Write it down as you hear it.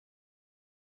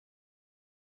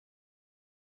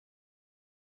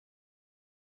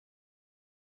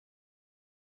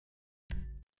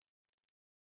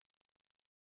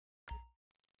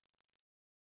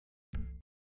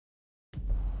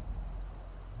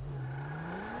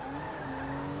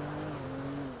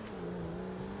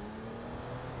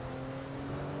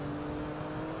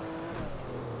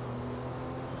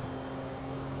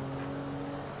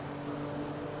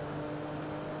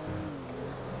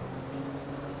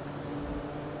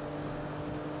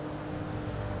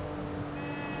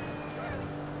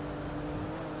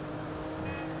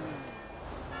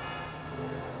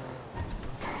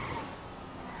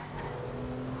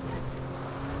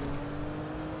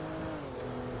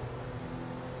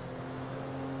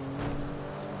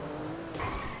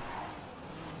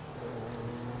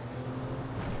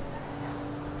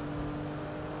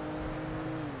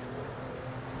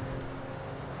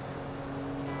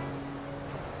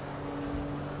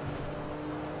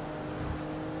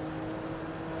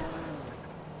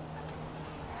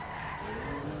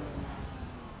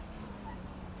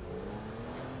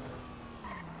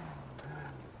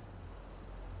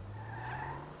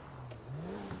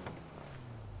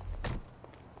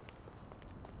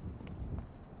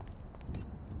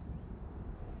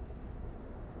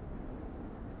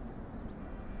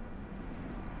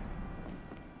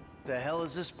The hell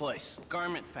is this place?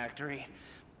 Garment factory.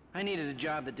 I needed a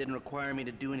job that didn't require me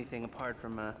to do anything apart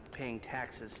from paying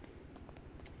taxes.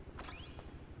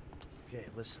 Okay,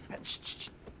 listen. Shh.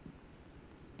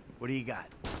 What do you got?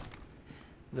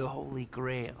 The Holy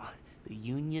Grail. The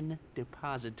Union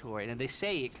Depository. And they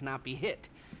say it cannot be hit.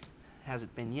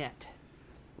 Hasn't been yet.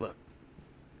 Look,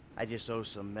 I just owe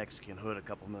some Mexican hood a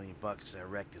couple $1 million because I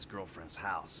wrecked his girlfriend's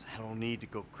house. I don't need to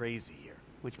go crazy here.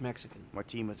 Which Mexican?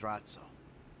 Martin Madrazo.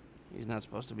 He's not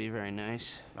supposed to be very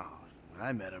nice. Oh, when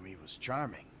I met him, he was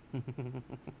charming. So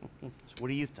what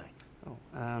do you think? Oh,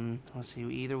 let's see.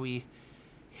 Either we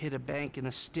hit a bank in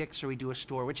the sticks or we do a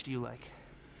store. Which do you like?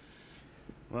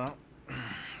 Well,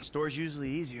 store's usually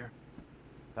easier.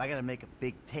 But I gotta make a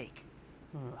big take.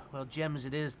 Well, gems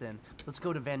it is then. Let's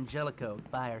go to Vangelico,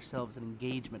 buy ourselves an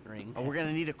engagement ring. Oh, we're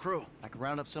gonna need a crew. I can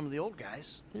round up some of the old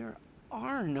guys. There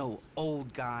are no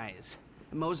old guys.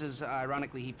 Moses,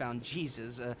 ironically, he found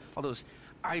Jesus. All those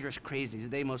Irish crazies,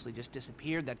 they mostly just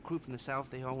disappeared. That crew from the south,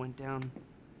 they all went down.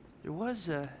 There was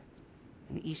an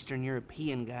Eastern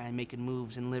European guy making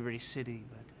moves in Liberty City,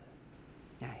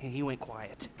 but he went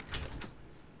quiet.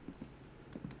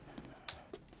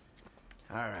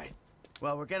 All right.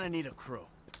 Well, we're gonna need a crew.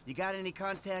 You got any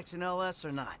contacts in LS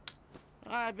or not?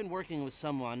 I've been working with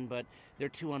someone, but they're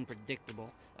too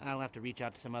unpredictable. I'll have to reach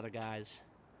out to some other guys.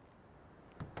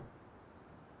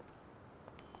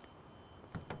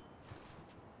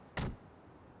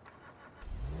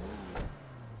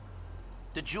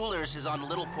 The jeweler's is on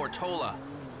Little Portola.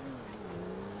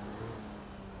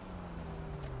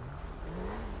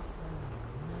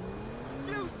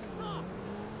 You suck!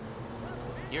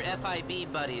 Your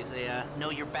FIB buddies, they know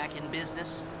you're back in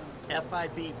business?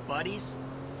 FIB buddies?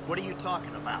 What are you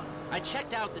talking about? I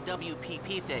checked out the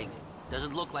WPP thing.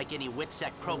 Doesn't look like any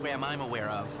WITSEC program I'm aware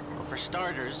of. Well, for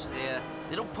starters,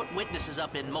 they don't put witnesses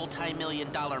up in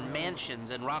multi-million-dollar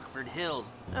mansions in Rockford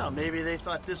Hills. Oh, maybe they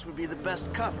thought this would be the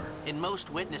best cover. And most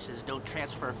witnesses don't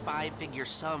transfer five-figure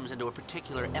sums into a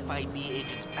particular FIB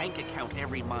agent's bank account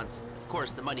every month. Of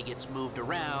course, the money gets moved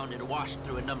around and washed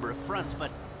through a number of fronts, but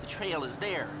the trail is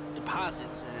there.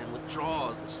 Deposits and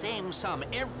withdrawals, the same sum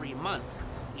every month.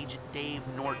 Agent Dave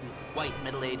Norton, white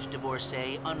middle-aged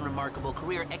divorcee, unremarkable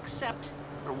career, except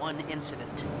for one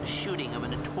incident, the shooting of a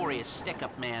notorious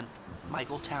stick-up man,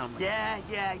 Michael Townley.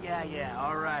 Yeah,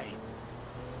 all right.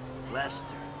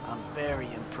 Lester, I'm very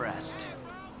impressed.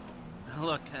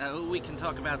 Look, we can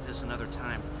talk about this another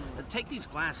time. Take these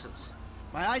glasses.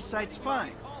 My eyesight's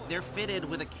fine. They're fitted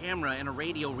with a camera and a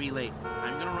radio relay.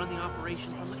 I'm gonna run the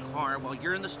operation from the car while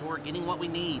you're in the store getting what we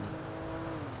need.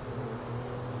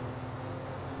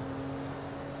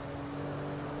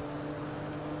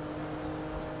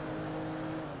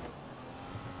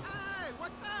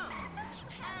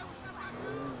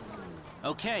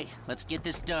 Okay, let's get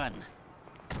this done.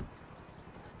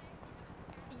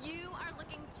 You are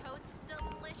looking totes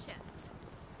delicious.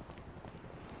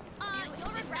 You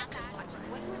did not just touch me.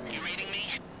 What's with this? You reading me?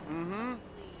 Mm-hmm.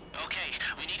 Okay,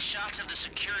 we need shots of the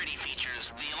security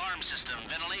features, the alarm system,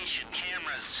 ventilation,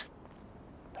 cameras.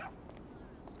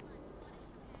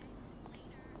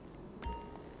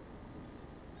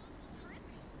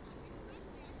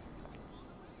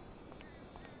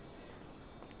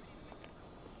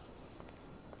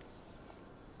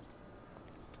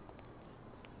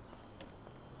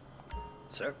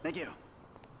 Sir, thank you.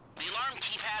 The alarm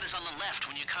keypad is on the left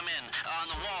when you come in, on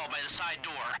the wall by the side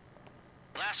door.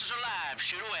 Glasses are live,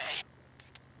 shoot away.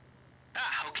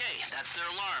 Ah, okay, that's their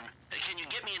alarm. Can you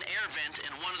get me an air vent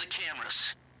in one of the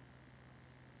cameras?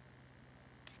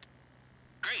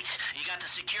 Great, you got the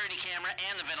security camera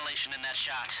and the ventilation in that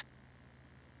shot.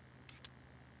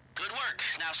 Good work.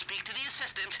 Now speak to the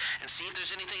assistant and see if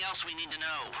there's anything else we need to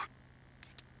know.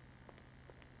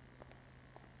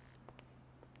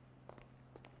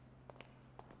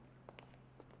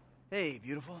 Hey,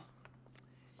 beautiful.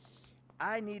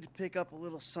 I need to pick up a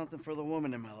little something for the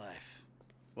woman in my life.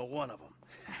 Well, one of them.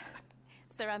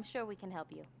 Sir, I'm sure we can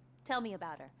help you. Tell me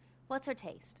about her. What's her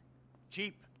taste?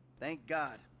 Cheap, thank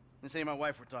God. This ain't my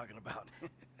wife we're talking about.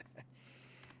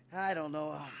 I don't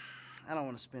know. I don't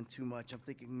want to spend too much. I'm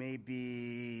thinking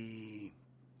maybe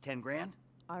 10 grand?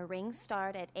 Our rings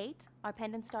start at 8, our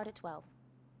pendants start at 12.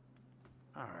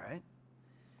 All right.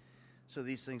 So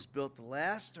these things built to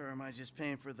last, or am I just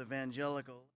paying for the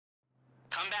Vangelico?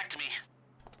 Come back to me.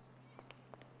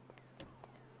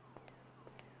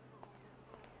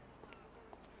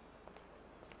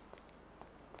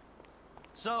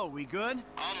 So, we good?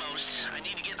 Almost. I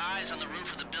need to get eyes on the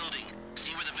roof of the building.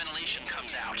 See where the ventilation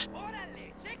comes out.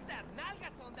 Órale, check that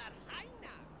nalgas on that hyena.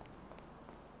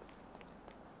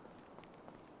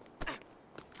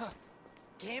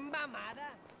 ¡Qué mamada!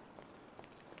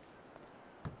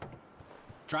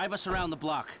 Drive us around the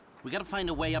block. We gotta find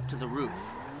a way up to the roof.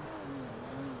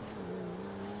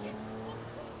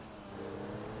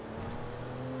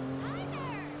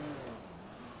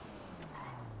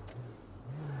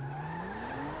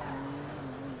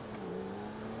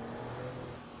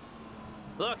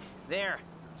 Look, there.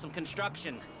 Some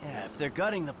construction. Yeah, if they're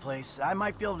gutting the place, I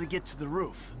might be able to get to the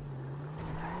roof.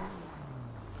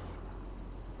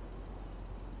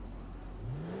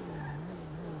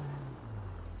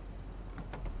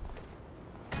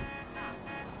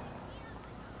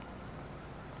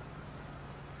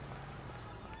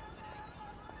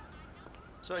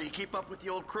 So, you keep up with the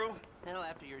old crew? Well,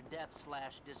 after your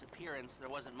death/disappearance, there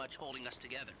wasn't much holding us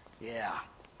together. Yeah.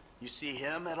 You see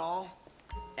him at all?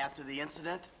 After the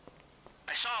incident?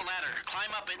 I saw a ladder.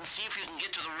 Climb up it and see if you can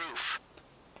get to the roof.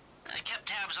 I kept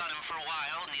tabs on him for a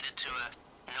while. Needed to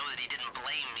know that he didn't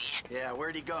blame me. Yeah,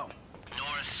 where'd he go?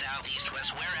 North, south, east,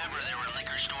 west, wherever there were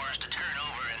liquor stores to turn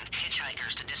over and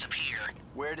hitchhikers to disappear.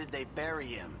 Where did they bury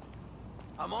him?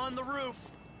 I'm on the roof.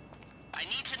 I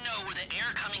need to know where the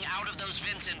air coming out of those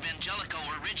vents in Vangelico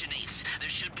originates. There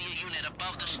should be a unit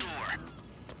above the store.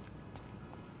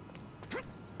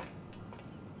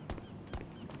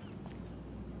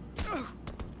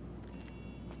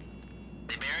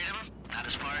 They buried him? Not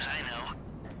as far as I know.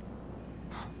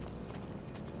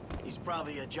 He's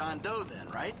probably a John Doe then,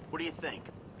 right? What do you think?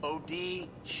 OD,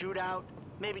 shootout,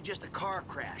 maybe just a car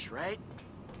crash, right?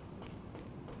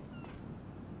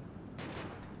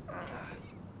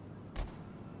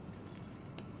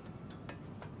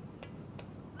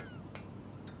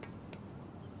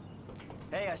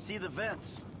 Hey, I see the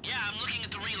vents. Yeah, I'm looking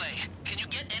at the relay. Can you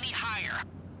get any higher?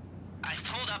 I've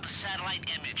pulled up a satellite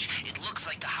image. It looks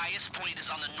like the highest point is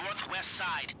on the northwest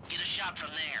side. Get a shot from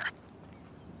there.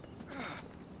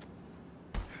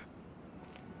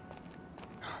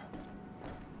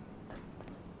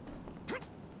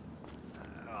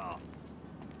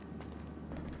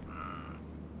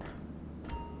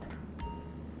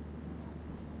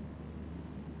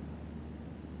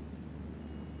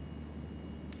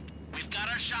 We've got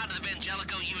our shot of the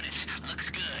Vangelico unit. Looks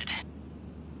good.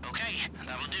 Okay,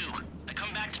 that'll do.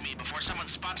 Come back to me before someone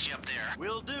spots you up there.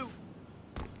 Will do.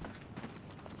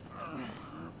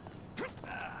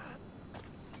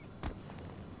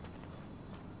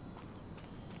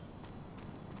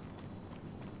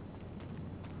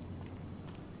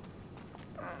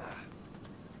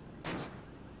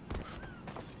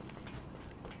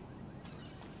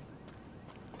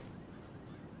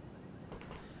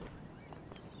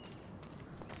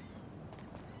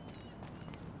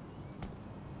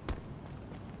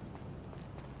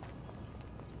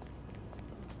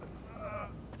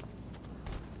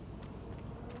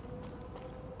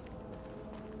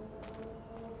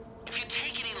 If you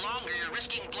take any longer, you're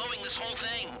risking blowing this whole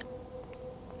thing.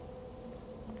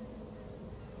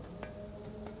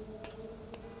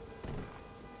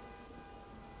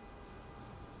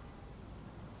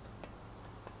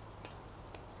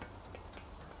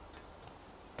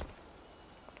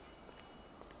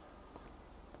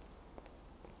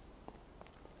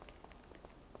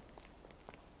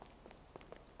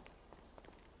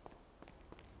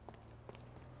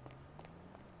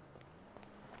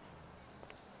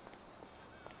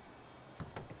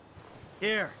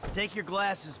 Here, take your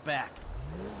glasses back.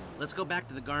 Let's go back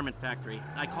to the garment factory.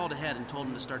 I called ahead and told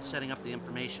him to start setting up the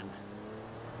information.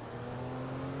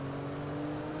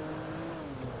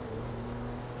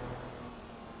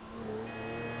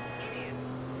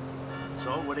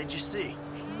 So, what did you see?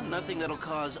 Nothing that'll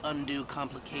cause undue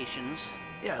complications.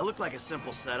 Yeah, it looked like a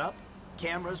simple setup.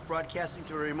 Cameras broadcasting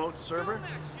to a remote server.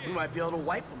 We might be able to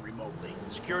wipe them remotely.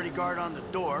 Security guard on the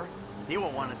door. He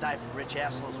won't want to die for rich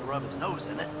assholes who rub his nose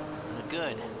in it.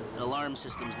 Good. Alarm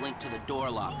system's linked to the door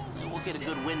lock. We'll get a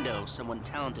good window. Someone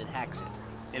talented hacks it.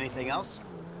 Anything else?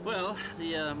 Well,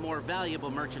 the more valuable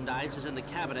merchandise is in the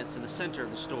cabinets in the center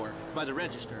of the store, by the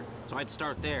register, so I'd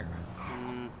start there.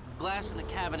 Glass in the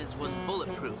cabinets wasn't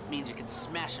bulletproof, means you can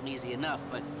smash them easy enough,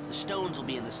 but the stones will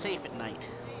be in the safe at night.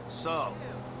 So,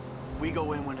 we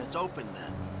go in when it's open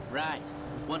then? Right.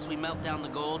 Once we melt down the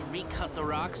gold, recut the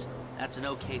rocks, that's an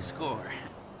okay score.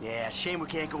 Yeah, shame we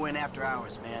can't go in after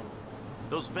hours, man.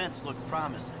 Those vents look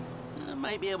promising.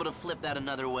 Might be able to flip that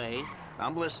another way.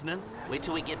 I'm listening. Wait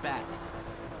till we get back.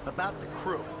 About the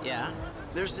crew. Yeah?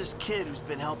 There's this kid who's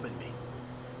been helping me.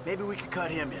 Maybe we could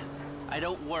cut him in. I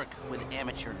don't work with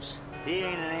amateurs. He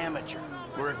ain't an amateur.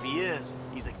 Or if he is,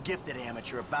 he's a gifted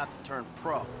amateur about to turn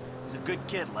pro. He's a good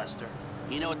kid, Lester.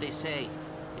 You know what they say.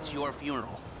 It's your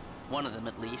funeral. One of them,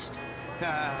 at least.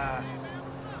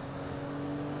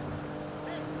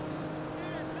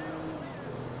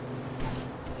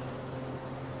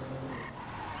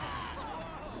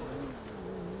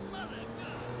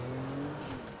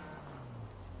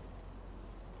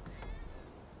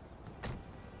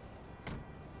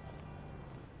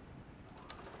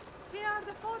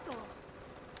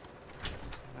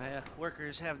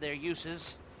 workers have their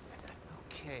uses.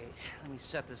 Okay, let me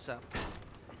set this up.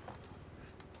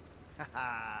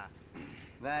 Haha.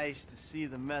 Nice to see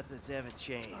the methods haven't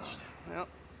changed. Well,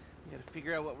 we gotta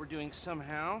figure out what we're doing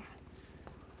somehow.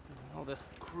 All the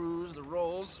crews, the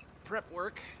rolls, prep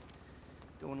work.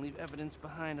 Don't want to leave evidence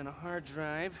behind on a hard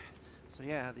drive. So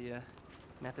yeah, the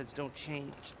methods don't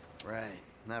change. Right,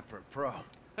 not for a pro.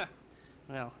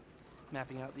 Well,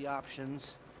 mapping out the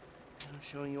options,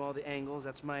 showing you all the angles,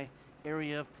 that's my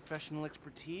area of professional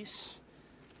expertise.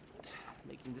 But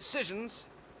making decisions,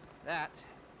 that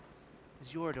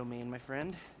is your domain, my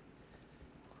friend.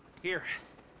 Here.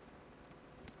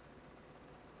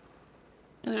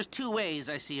 And there's two ways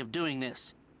I see of doing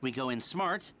this. We go in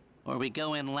smart, or we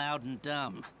go in loud and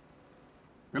dumb.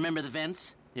 Remember the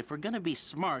vents? If we're gonna be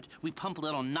smart, we pump a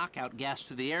little knockout gas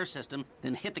through the air system,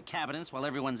 then hit the cabinets while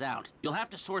everyone's out. You'll have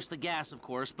to source the gas, of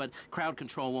course, but crowd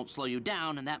control won't slow you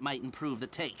down, and that might improve the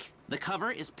take. The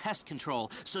cover is pest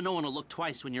control, so no one will look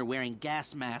twice when you're wearing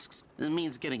gas masks. It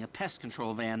means getting a pest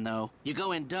control van, though. You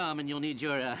go in dumb, and you'll need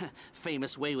your,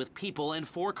 famous way with people and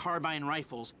 4 carbine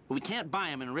rifles. We can't buy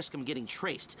them and risk them getting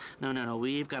traced. No,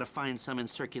 we've got to find some in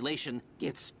circulation.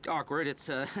 It's awkward, it's,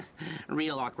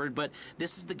 real awkward, but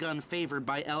this is the gun favored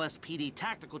by LSPD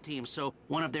tactical teams, so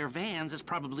one of their vans is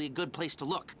probably a good place to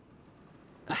look.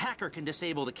 A hacker can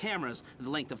disable the cameras. The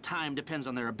length of time depends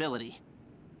on their ability.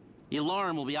 The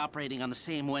alarm will be operating on the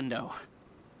same window.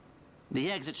 The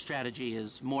exit strategy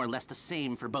is more or less the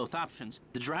same for both options.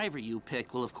 The driver you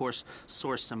pick will, of course,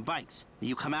 source some bikes.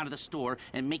 You come out of the store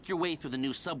and make your way through the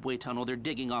new subway tunnel they're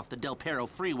digging off the Del Perro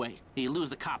freeway. You lose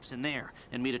the cops in there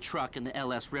and meet a truck in the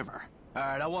LS River. All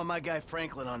right, I want my guy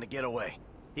Franklin on the getaway.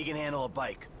 He can handle a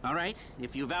bike. All right,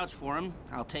 if you vouch for him,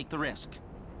 I'll take the risk.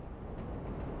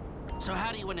 So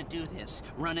how do you want to do this?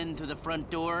 Run in through the front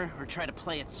door or try to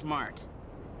play it smart?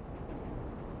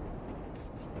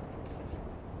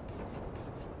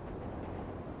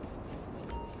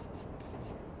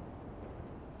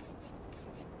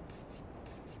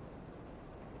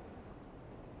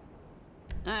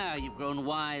 Ah, you've grown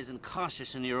wise and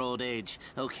cautious in your old age.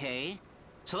 Okay.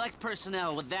 Select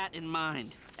personnel with that in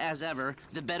mind. As ever,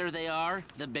 the better they are,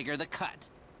 the bigger the cut.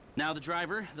 Now the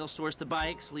driver, they'll source the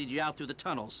bikes, lead you out through the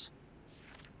tunnels.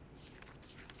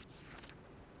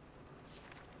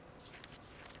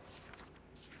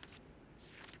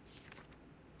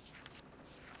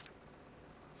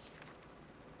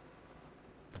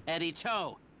 Eddie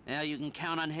Toh. Now you can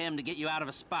count on him to get you out of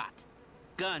a spot.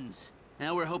 Guns.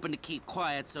 Now we're hoping to keep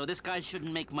quiet, so this guy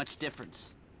shouldn't make much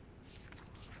difference.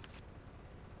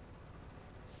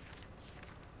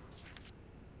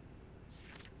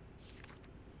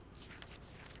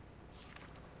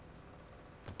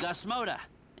 Gus Moda.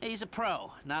 He's a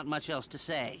pro. Not much else to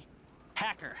say.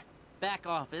 Hacker. Back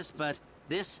office, but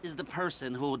this is the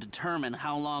person who will determine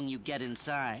how long you get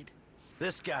inside.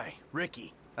 This guy,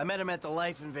 Ricky. I met him at the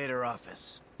Life Invader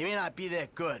office. He may not be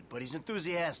that good, but he's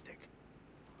enthusiastic.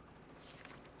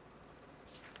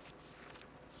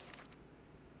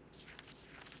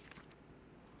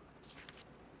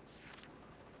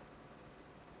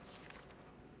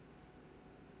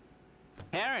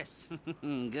 Harris.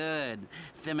 Good.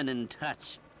 Feminine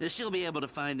touch. She'll be able to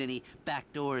find any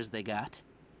back doors they got.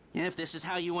 If this is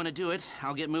how you want to do it,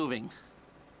 I'll get moving.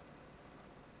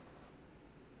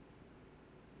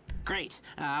 Great.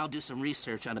 I'll do some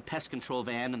research on the pest control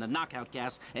van and the knockout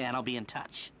gas, and I'll be in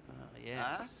touch. Oh,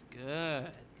 yes.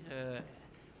 Good.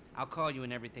 I'll call you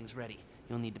when everything's ready.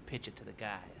 You'll need to pitch it to the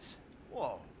guys.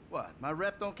 Whoa, what? My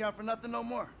rep don't count for nothing no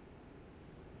more?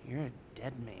 You're a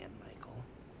dead man, Michael.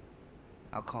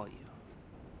 I'll call you.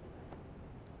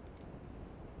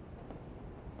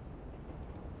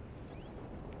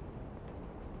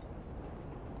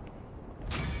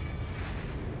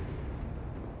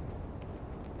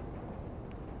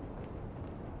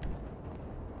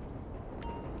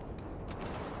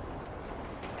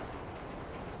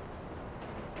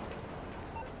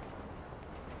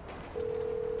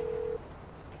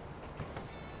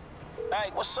 Hey,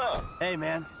 what's up? Hey,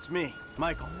 man, it's me,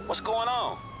 Michael. What's going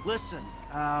on? Listen,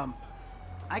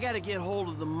 I gotta get hold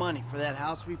of the money for that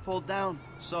house we pulled down,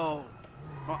 so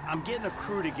well, I'm getting a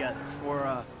crew together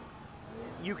for,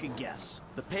 you can guess.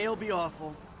 The pay will be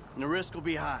awful, and the risk will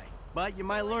be high, but you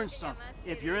might learn something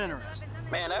if you're interested.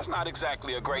 Man, that's not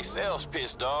exactly a great sales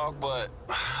pitch, dog, but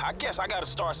I guess I gotta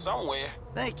start somewhere.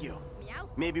 Thank you.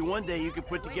 Maybe one day you can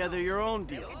put together your own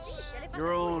deals,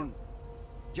 your own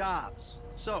jobs.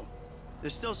 So,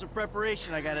 there's still some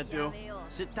preparation I gotta do.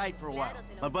 Sit tight for a while.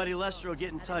 My buddy Lester will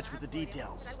get in touch with the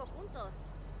details.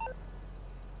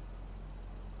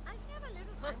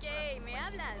 Okay, me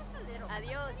hablas.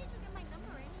 Adiós.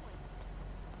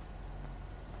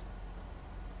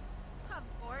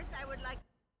 course, I would like